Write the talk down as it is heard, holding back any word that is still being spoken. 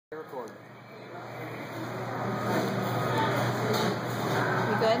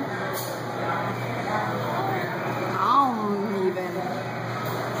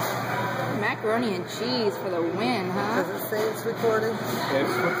macaroni and cheese for the win, huh? Does it say it's recording?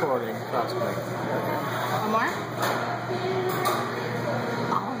 It's recording, trust me. One more?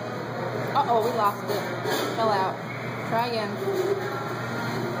 Uh-oh, we lost it. Fell out. Try again.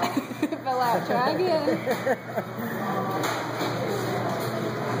 Fell out. Try again.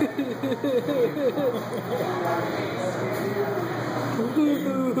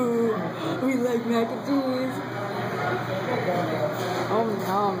 We like mac and cheese. Oh,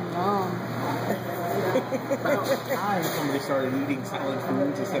 nom, nom. About time somebody started eating solid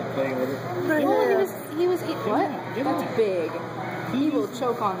foods instead of playing with it. Well, he was eating. What? Give That's him. big. He will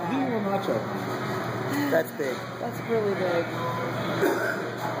choke on He that. will not choke. That's big. That's really big.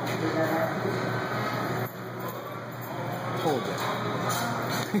 Told you.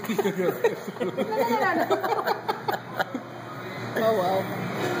 No. Oh well.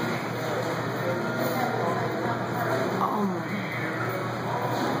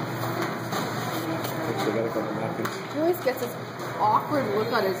 Actually, got a couple napkins. He always gets this awkward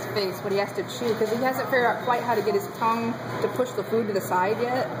look on his face when he has to chew because he hasn't figured out quite how to get his tongue to push the food to the side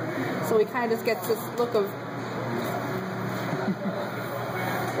yet. So he kind of just gets this look of.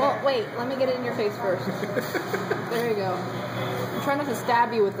 Well, wait. Let me get it in your face first. There you go. I'm trying not to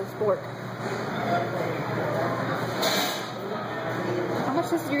stab you with this fork. How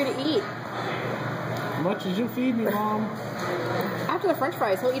much is you gonna eat? How much did you feed me, Mom? After the French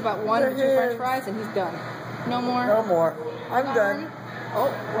fries, he'll eat about 1 or 2 French fries and he's done. No more. No more. I'm done.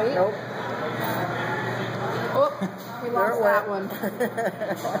 Oh, wait. Nope. Oh, we lost There it that went. one.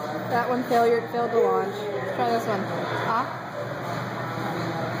 That one failed to launch. Try this one. Huh?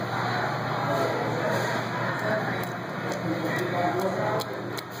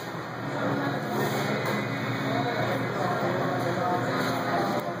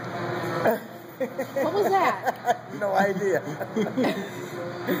 What was that? No idea.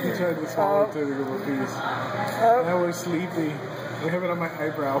 He tried to swallow it to the little piece. I was sleepy. I have it on my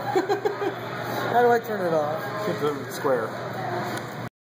eyebrow. How do I turn it off? Hit the square.